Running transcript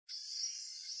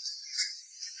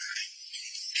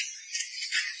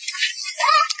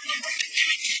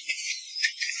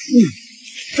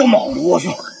这么好的握手，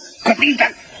肯定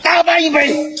得大半一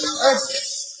杯。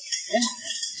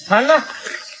谈了。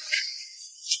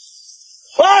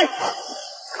喂，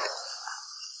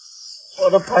我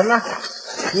的盆呢？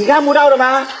你看不到的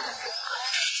吗？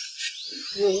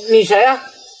你谁啊？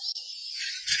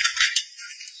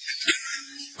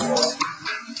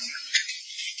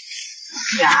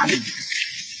呀，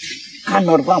看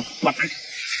到的话，把它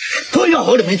推到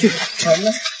河里面去。盆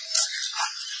呢？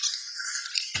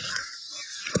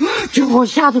这我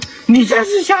吓得，你真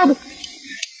是吓得。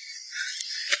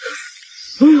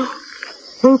哎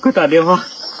呦，快打电话。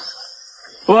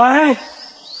喂，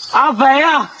阿肥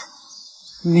啊，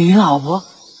你老婆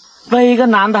被一个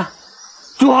男的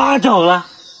抓走了。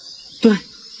对，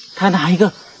他拿一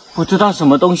个不知道什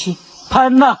么东西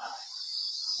喷了。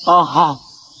哦，好。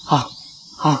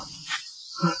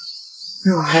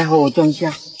还好我蹲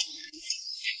下。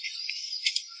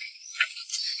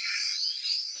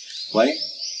喂，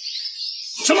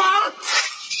什么？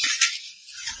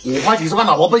我花几十万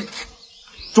老婆被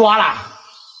抓了。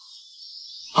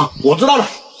啊，我知道了。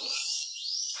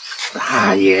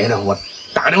大爷的，我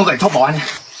打电话给臭保安去。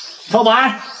臭保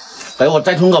安，给我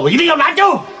在村口，我一定要拿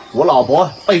救！我老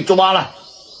婆被抓了。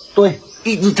对，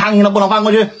一只苍蝇都不能放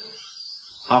过去。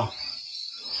好，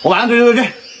我马上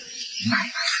去。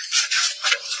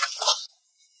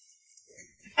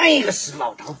哎个死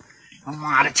老头，他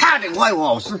妈的，差点坏我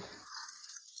好事！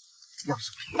要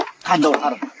是看到他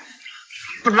了，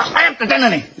不知道还要在那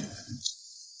里。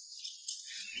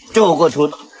这个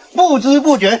村不知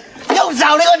不觉又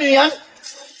少了一个女人，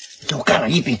又干了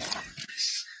一笔。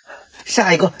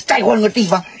下一个再换个地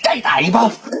方，再打一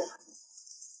炮。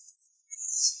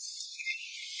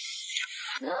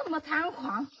这么猖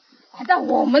狂，来到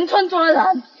我们村抓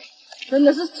人，真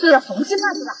的是吃了红心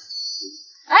辣子了。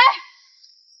哎，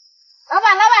老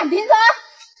板，停车！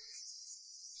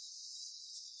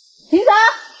停车！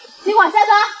请我下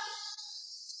车。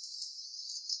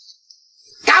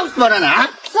搞什么呢？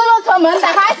四路车门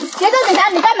打开，接着检查，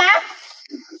你干嘛？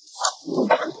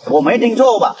我没听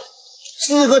错吧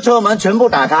？4个车门全部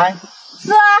打开。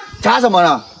是啊。查什么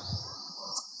呢？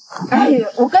哎，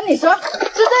我跟你说，是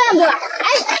这样子了。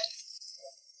哎，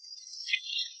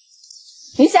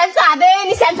你想咋的？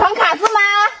你想闯卡是吗？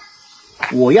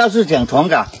我要是想闯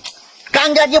卡，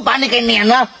刚刚就把你给撵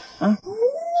了。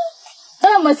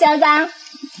这么嚣张，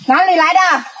哪里来的？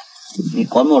你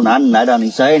管我哪里来的？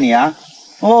你谁你啊？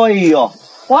哎呦，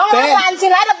王老板请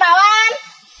来的保安。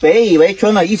别以为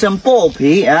穿了一身破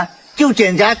皮啊，就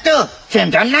检查这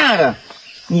检查那的。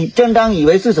你真当以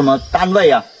为是什么单位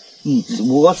啊？你只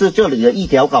不过是这里的一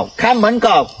条狗，看门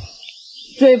狗。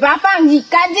嘴巴放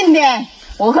干净点，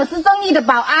我可是正义的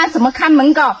保安，什么看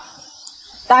门狗？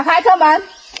打开车门，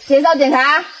接受检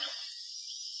查。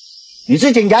你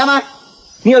是警察吗？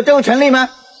你有这个权利吗？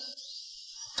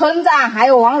村长还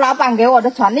有王老板给我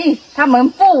的权利，他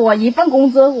们付我一份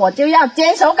工资，我就要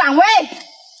坚守岗位。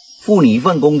付你一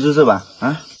份工资是吧？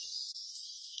啊，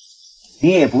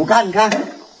你也不看看，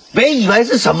别以为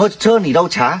是什么车你都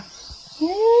查。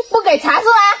不给查是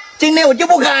吗？今天我就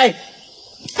不开。退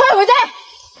回去，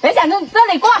别想从这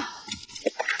里过。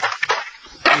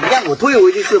你让我退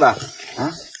回去是吧？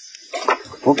啊，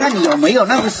我看你有没有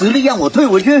那个实力让我退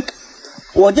回去，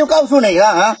我就告诉你了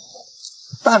啊！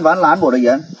但凡拦我的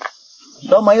人，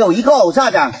都没有一个好下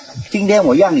场。今天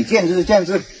我让你见识见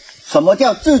识，什么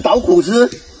叫自找苦吃。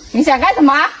你想干什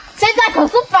么？现在可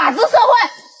是法治社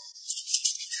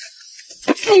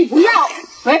会，你不要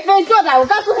为非作歹，我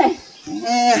告诉你。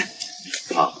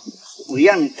好，我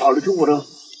让你找得出我的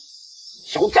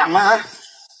手掌吗？啊！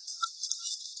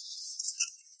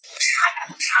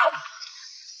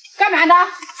干嘛的？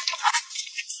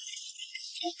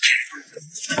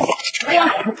哎呀！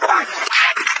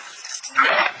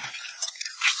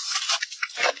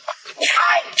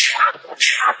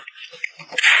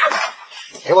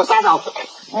给我撒手！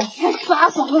撒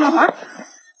手了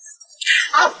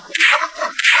啊！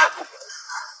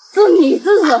是你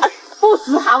自己不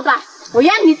识好歹，我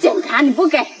让你检查你不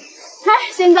给，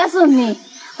现在是你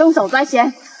动手在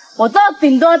先，我这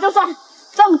顶多就算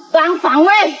正当防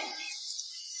卫。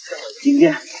今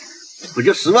天我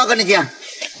就实话跟你讲，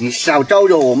你少招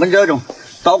惹我们这种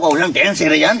刀口上点血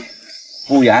的人，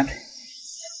不然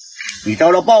你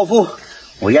遭到报复，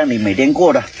我让你每天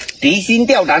过得提心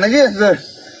吊胆的日子。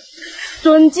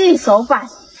遵纪守法，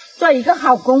做一个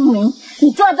好公民。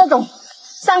你做这种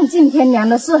丧尽天良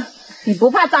的事，你不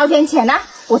怕遭天谴啊？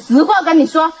我实话跟你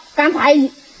说，刚才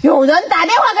有人打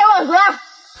电话给我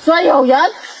说有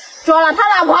人抓了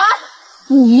他老婆，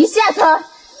你一下车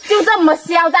就这么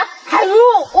嚣张，还侮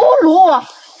辱我，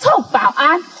臭保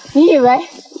安！你以为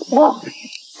我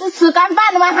是吃干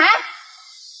饭的吗？啊？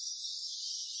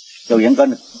有人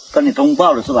跟你通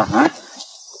报了是吧？啊？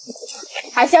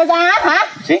还嚣张啊！啊？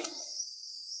行，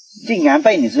竟然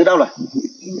被你知道了，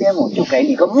今天我就给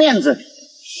你个面子，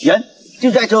人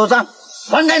就在车上，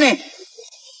放开你，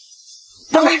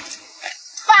放开，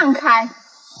放开！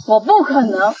我不可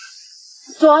能，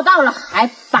抓到了还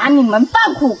把你们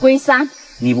放虎归山。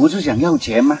你不是想要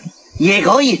钱吗？也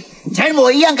可以，钱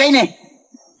我一样给你。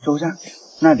桌上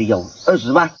那里有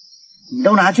20万，你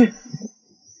都拿去。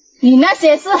你那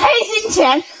些是黑心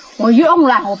钱，我用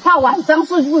了，我怕晚上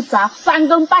睡不着，3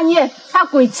更半夜怕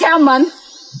鬼敲门。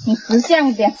你识相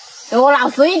一点，给我老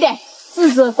实一点，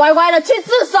自己乖乖的去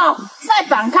自首，再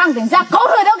反抗，等下狗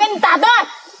腿都给你打断。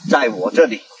在我这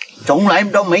里从来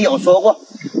都没有说过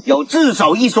有自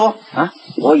首一说啊，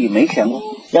我也没想过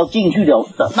要进去的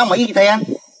那么一天。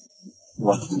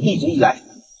我一直以来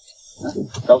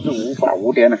都是无法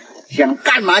无天的，想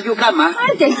干嘛就干嘛。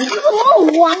那简直就是目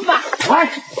无王法！喂，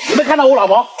有没有看到我老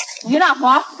婆？你老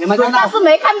婆？有没有看到？我倒是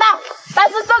没看到，但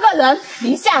是这个人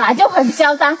一下来就很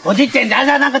嚣张。我去检查一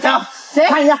下那个车，谁？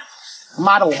看一下。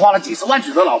妈的，我花了几十万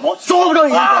娶的老婆，说不定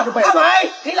一下就被人抓。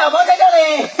你老婆在这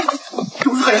里，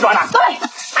就是个人抓的。对，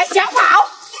还想跑？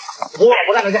我老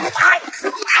婆在人家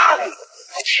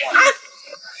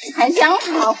还想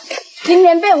跑？今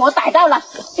天被我逮到了，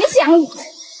你想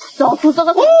走出这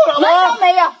个门都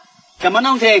没有？怎么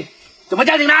弄起？怎么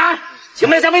叫警察？有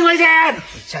没有生命危险？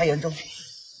加人中，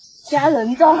加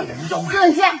人中，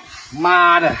这下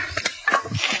妈的，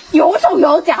有手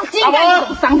有脚，竟干这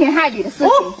种伤天害理的事情。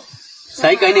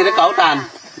谁给你的狗胆？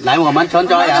来我们村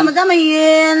抓人？怎么这么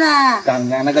冤啊？刚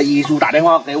刚那个医叔打电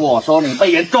话给我说你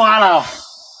被人抓了，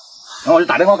然后我就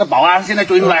打电话跟保安，现在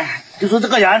追出来，就说这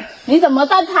个人。你怎么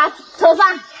在他车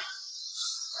上？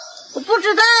我不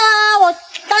知道啊，我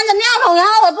搬着尿桶，然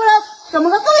后我不知道怎么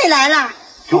到这里来了。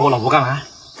救我老婆干嘛？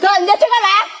哥，你在这干嘛？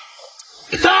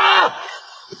走！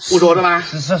不说的吗？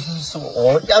是，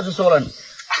我要是说了，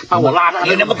把我拉着，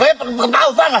你们不要把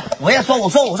我放了！我要说，我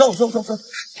说，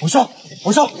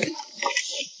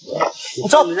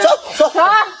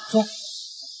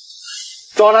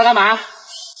抓他干嘛？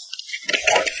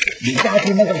你家去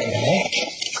那个老婆，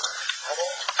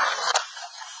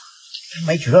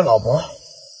没娶到老婆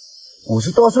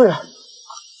，50多岁了，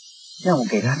让我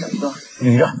给他找个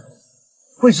女的，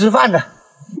会吃饭的，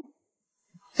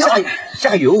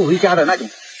下油回家的那种。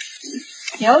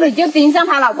有你就盯上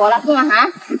他老婆了是吗？啊？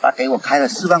他给我开了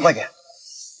4万块钱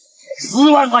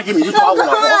，4万块钱你就抓我老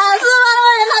婆？4万块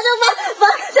钱他就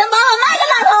想把我卖给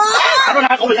老头。打断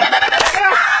他，狗腿！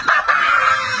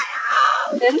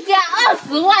人家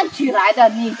20万取来的，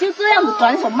你就这样子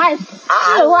转手卖4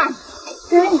万？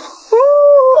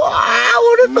哇，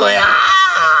我的腿啊！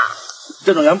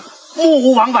这种人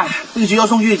目无王法，必须要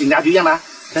送去警察局让他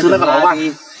吃那个牢饭。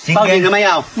报警了没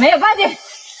有？没有报警。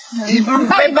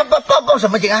报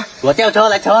什么警啊？我叫车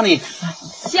来车你。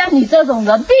像你这种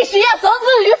人，必须要绳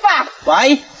之于法。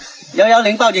喂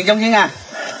，110报警中心啊！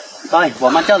对，我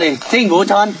们这里幸福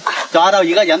村抓到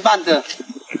一个人贩子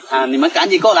啊，你们赶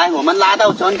紧过来，我们拉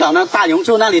到村口那大榕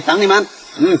树那里等你们。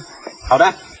好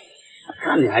的。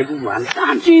看你还不完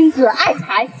蛋！君子爱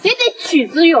财，也得取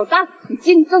之有道。你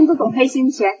净挣这种黑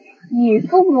心钱，你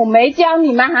父母没教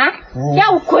你吗？啊，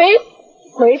要回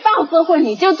报社会，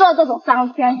你就做这种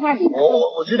伤天害理的事。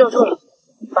我知道错了，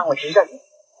帮我求下去。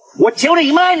我求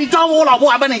你妹，你抓我老婆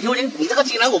还帮你求情，你这个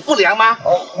亲人我不良吗？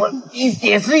我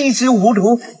也是一时糊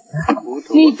涂。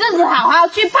你自己好好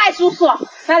去派出所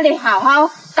那里好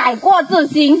好改过自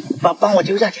新。帮我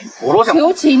求下去。我都想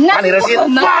求情啊！把你的心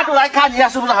挖出来看一下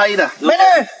是不是黑的。没事。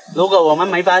如果我们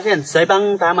没发现，谁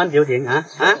帮他们求情啊？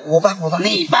我帮。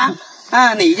你帮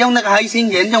啊？你用那个黑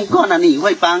心钱用惯了，你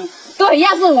会帮？对，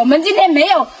要是我们今天没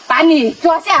有把你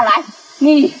抓下来，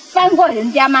你放过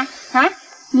人家吗？啊？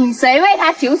你谁为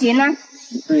他求情呢？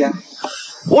对呀，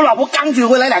我老婆刚娶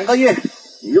回来2个月，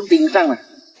你就盯上了。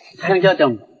像这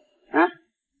种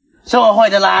社会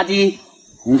的垃圾，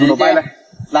你直接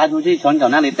拉出去村口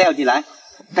那里吊起来，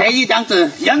贴一张纸，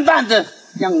人贩子，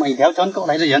让每条村过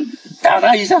来的人打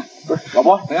他一下。老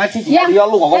婆，等下去警察局要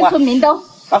录广告吗？让村民都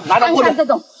拿着过来。看看这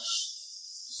种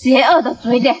邪恶的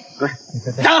嘴脸。对，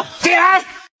走，起来。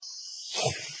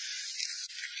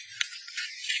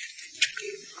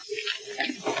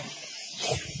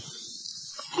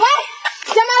喂，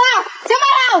小马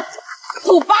佬，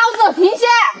土包子，停下！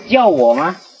叫我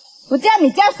吗？不叫你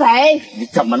叫谁？你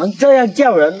怎么能这样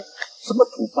叫人？什么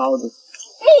土包子？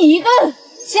你一个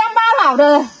乡巴佬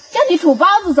的，叫你土包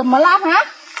子怎么啦？啊？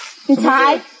你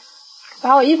才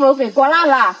把我衣服给刮烂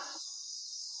了。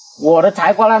我的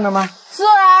才刮烂了吗？是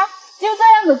啊，就这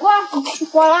样子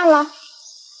刮烂了。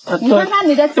你看看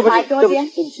你的纸牌多些。对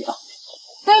不起啊。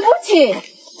对不起，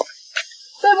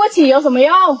对不起有什么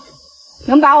用？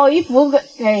能把我衣服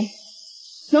给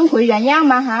弄回原样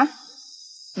吗？哈？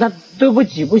那对不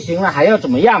起不行了，还要怎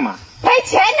么样嘛？赔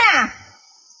钱呐、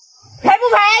赔不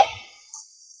赔？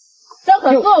这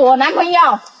可是我男朋友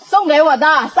送给我的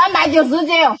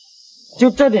399。就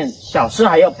这点小事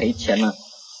还要赔钱呢？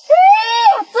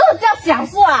这叫小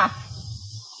事啊！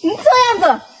你这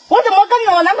样子，我怎么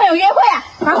跟我男朋友约会啊？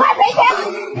赶快赔钱！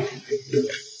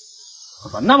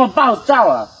怎么那么暴躁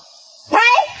啊？赔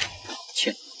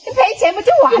钱，你赔钱不就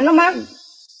完了吗？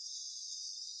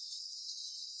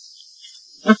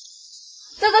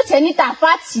这个钱你打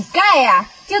发乞丐呀、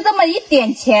就这么一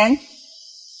点钱，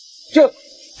就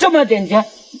这么点钱，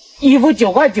衣服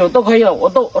9块9都可以了，我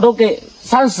都给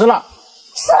30了。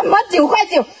什么9块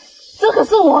9？这可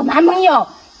是我男朋友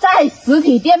在实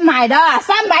体店买的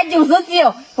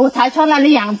，399，我才穿了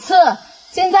2次，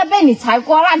现在被你才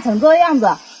刮烂成这样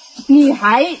子，你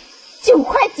还9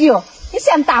块9？你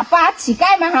想打发乞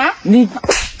丐吗？哈？你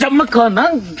怎么可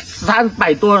能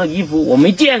300多的衣服我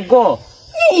没见过？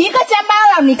你一个乡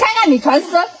巴佬，你看看你全身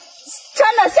穿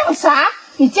的像啥？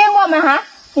你见过吗？哈？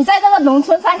你在这个农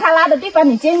村山旮旯的地方，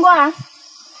你见过啊？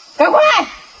赶快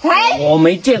赔！我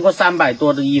没见过300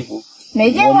多的衣服，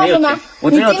没见过是吗？我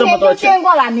只有这么多钱。你今天就见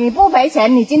过了，你不赔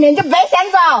钱，你今天就别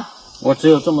想走。我只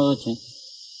有这么多钱，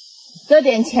这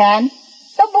点钱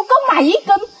都不够买一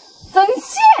根针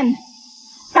线，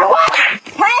赶快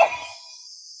赔！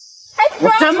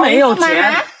我真没有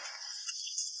钱。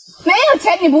没有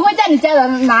钱，你不会叫你家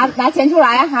人拿钱出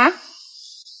来啊？哈？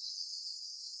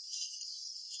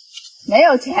没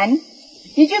有钱，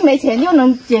一句没钱就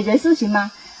能解决事情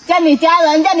吗？叫你家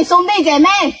人，叫你兄弟姐妹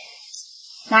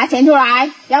拿钱出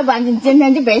来，要不然你今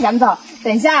天就别想走。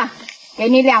等一下，给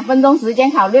你2分钟时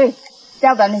间考虑，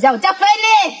要不然你叫我叫菲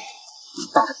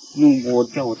利。我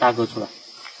叫我大哥出来。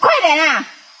快点啊！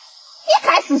一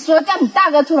开始说叫你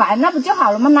大哥出来，那不就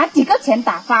好了吗？拿几个钱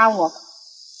打发我？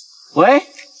喂，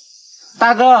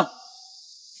大哥，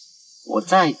我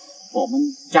在我们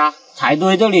家柴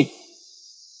堆这里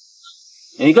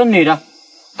有一个女的，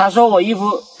她说我衣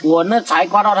服，我那才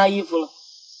刮到她衣服了，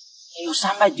还有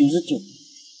399。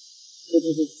对，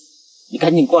你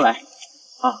赶紧过来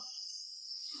啊！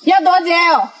要多久？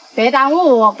别耽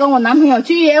误我跟我男朋友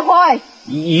去约会。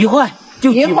一会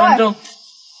就几分钟。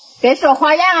别说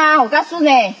花样啊！我告诉你，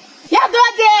要多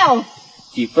久？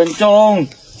几分钟？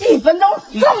几分钟？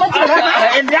这么久了吗？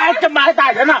人家怎么还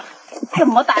打人了？怎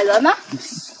么打人呢？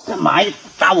干嘛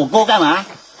打我哥干嘛？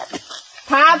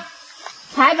他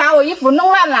才把我衣服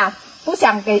弄烂了，不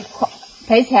想给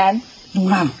赔钱。弄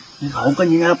烂，你好好跟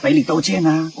人家赔礼道歉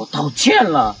啊！我道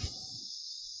歉了。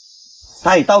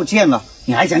他也道歉了，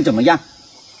你还想怎么样？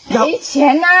赔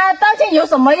钱啊！道歉有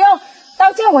什么用？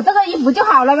道歉我这个衣服就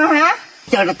好了吗？哈？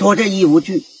叫他脱这衣服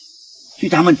去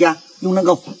他们家，用那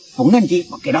个缝纫机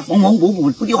给他缝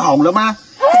补不就好了吗？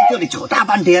在这里扯大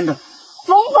半天的。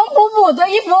缝补的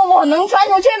衣服我能穿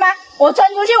出去吗？我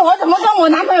穿出去我怎么跟我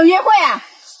男朋友约会啊？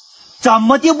怎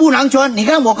么就不能穿？你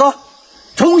看我哥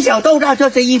从小到大这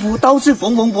些衣服都是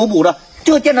缝补的，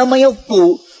这件都没有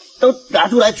补，都拿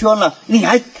出来穿了，你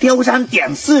还挑3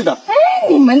拣4的。哎，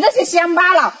你们这些乡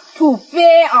巴佬土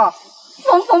鳖哦，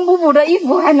缝补的衣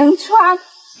服还能穿？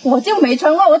我就没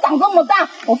穿过，我长这么大，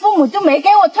我父母就没给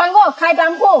我穿过开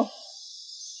裆裤。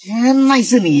原来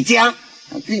是你家，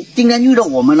今天遇到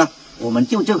我们了，我们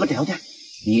就这个条件，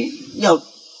你要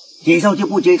接受就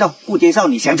不接受，不接受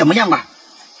你想怎么样吧？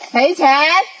赔钱，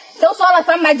都说了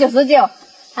399，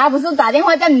他不是打电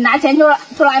话叫你拿钱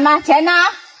出来吗？钱呢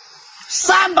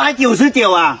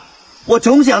？399啊！我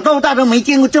从小到大都没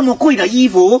见过这么贵的衣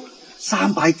服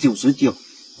，399。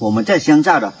我们在乡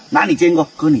下的哪里见过？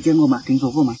哥，你见过吗？听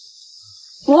说过吗？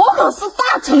我可是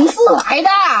大城市来的。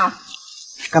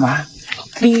干嘛？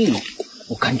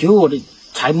我感觉我的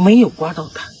才没有刮到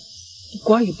它，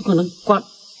刮也不可能刮，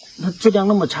那质量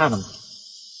那么差的嘛。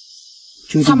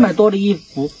300多的衣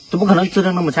服怎么可能质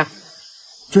量那么差？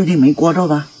最近没刮到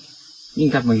的，应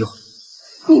该没有。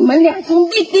你们两兄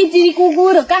弟嘀嘀咕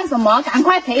咕的干什么？赶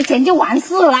快赔钱就完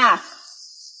事啦！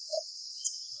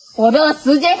我的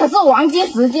时间可是黄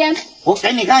金时间。我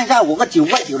给你看一下我个9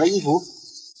块9的衣服，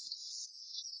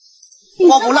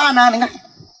刮不烂啊！你看，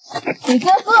你这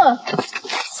是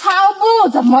糙布，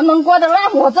怎么能刮得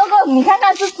烂？我这个你看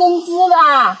看是针织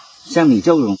的。像你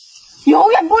这种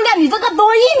永远不亮，你这个多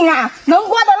硬啊！能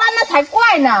刮得烂那才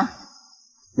怪呢。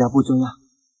要不这样，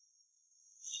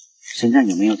身上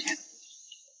有没有钱？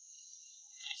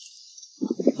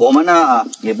我们呢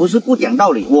也不是不讲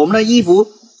道理，我们的衣服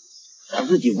都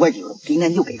是9块9的，今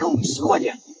天就给够你10块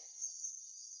钱。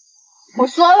我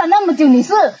说了那么久，你是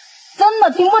真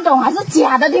的听不懂还是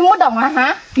假的听不懂啊？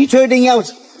哈？你确定要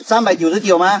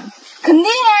399吗？肯定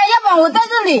啊，要不然我在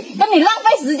这里跟你浪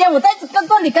费时间，我在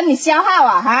这里跟你消耗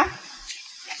啊！哈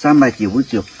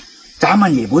，399，咱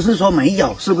们也不是说没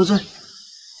有，是不是？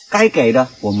该给的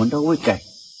我们都会给。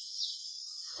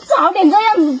早点这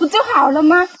样子不就好了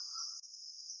吗？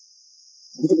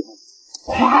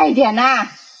快点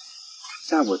啊！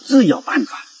那我自有办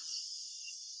法。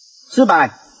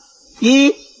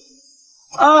400，1、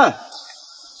2、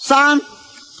3、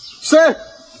4，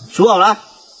数好了，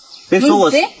别说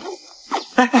我。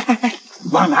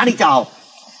往哪里找？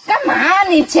干嘛？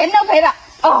你钱都赔了。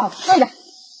哦，对了，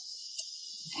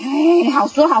哎，好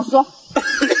说好说。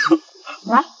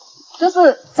来，这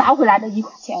是找回来的1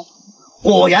块钱。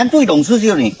果然最懂事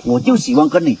就是你，我就喜欢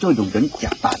跟你这种人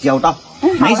打交道。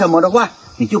没什么的话，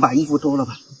你就把衣服脱了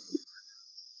吧。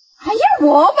还要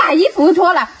我把衣服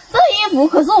脱了？这衣服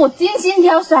可是我精心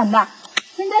挑选的，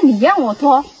现在你让我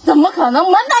脱，怎么可能？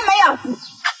门都没有！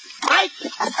哎，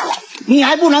你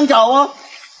还不能走哦。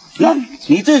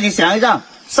你自己想一想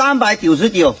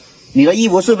，399，你的衣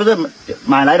服是不是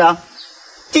买来的？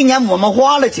既然我们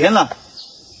花了钱了，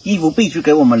衣服必须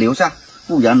给我们留下，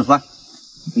不然的话，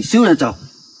你休着走。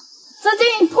这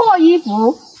件破衣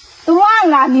服都乱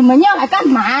了，你们要来干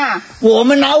嘛？我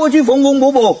们拿回去缝缝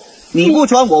补补，你不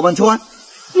穿我们穿。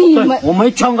你们我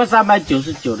没穿过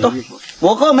399的衣服，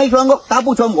我哥没穿过，他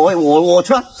不穿我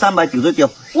穿399。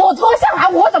我脱下来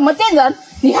我怎么见人？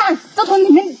你看这村里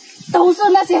面都是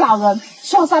那些老人，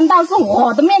说三道四，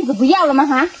我的面子不要了吗？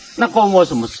哈？那关我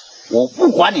什么事？我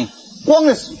不管你，光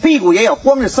着屁股也有，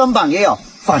光着身膀也有，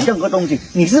反正个东西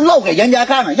你是露给人家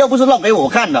看的，又不是露给我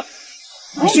看的。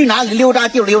你去哪里溜达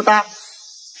就溜达。哎，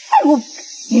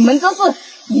你们这是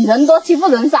以人多欺负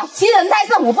人少，欺人太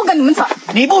甚，我不跟你们扯。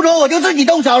你不脱我就自己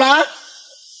动手了啊！哎，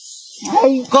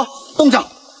哥，动手！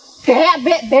别呀，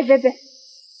别！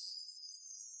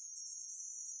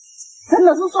真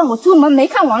的是算我出门没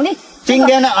看王丽。今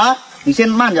天的啊，你先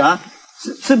慢着啊，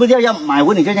是不是要买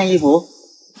回你这件衣服？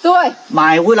对，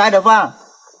买回来的话，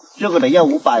这个得要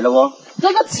500了哦。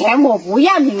这个钱我不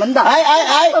要你们的。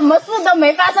哎，什么事都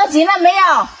没发生，行了没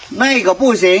有？那个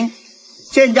不行。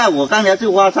现在我刚才是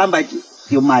花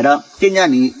399买的，现在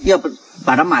你要不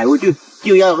把它买回去，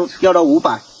就要到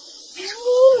500。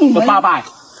你们800，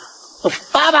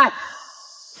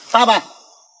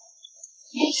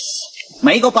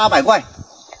没个800块。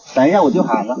等一下我就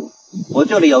喊了，我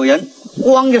这里有人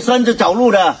光着身子走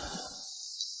路的。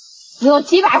只有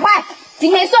700块，今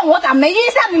天算我倒霉遇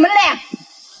上你们俩，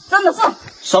真的是。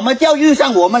什么叫遇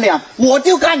上我们俩？我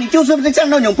就看你就是不是像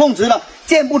那种碰瓷的，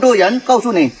见不得人。告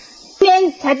诉你，今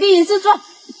天才第一次做，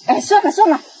哎，算了，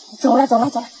走了，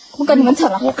不跟你们扯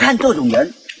了。我看这种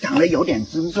人长得有点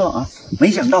姿色啊，没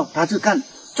想到他是干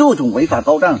这种违法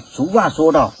勾当。俗话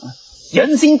说到，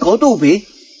人心隔肚皮，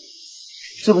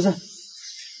是不是？是。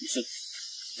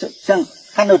像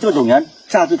看到这种人，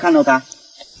下次看到他，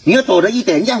你要躲着一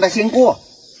点，让他先过。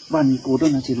万一过到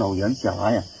那些老人小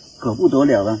孩啊，可不得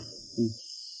了了。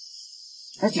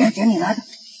来，姐，你拿着。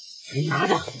你拿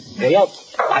着，我要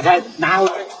把它拿回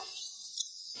去。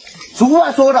俗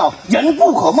话说的，人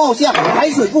不可貌相，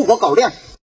海水不可狗量。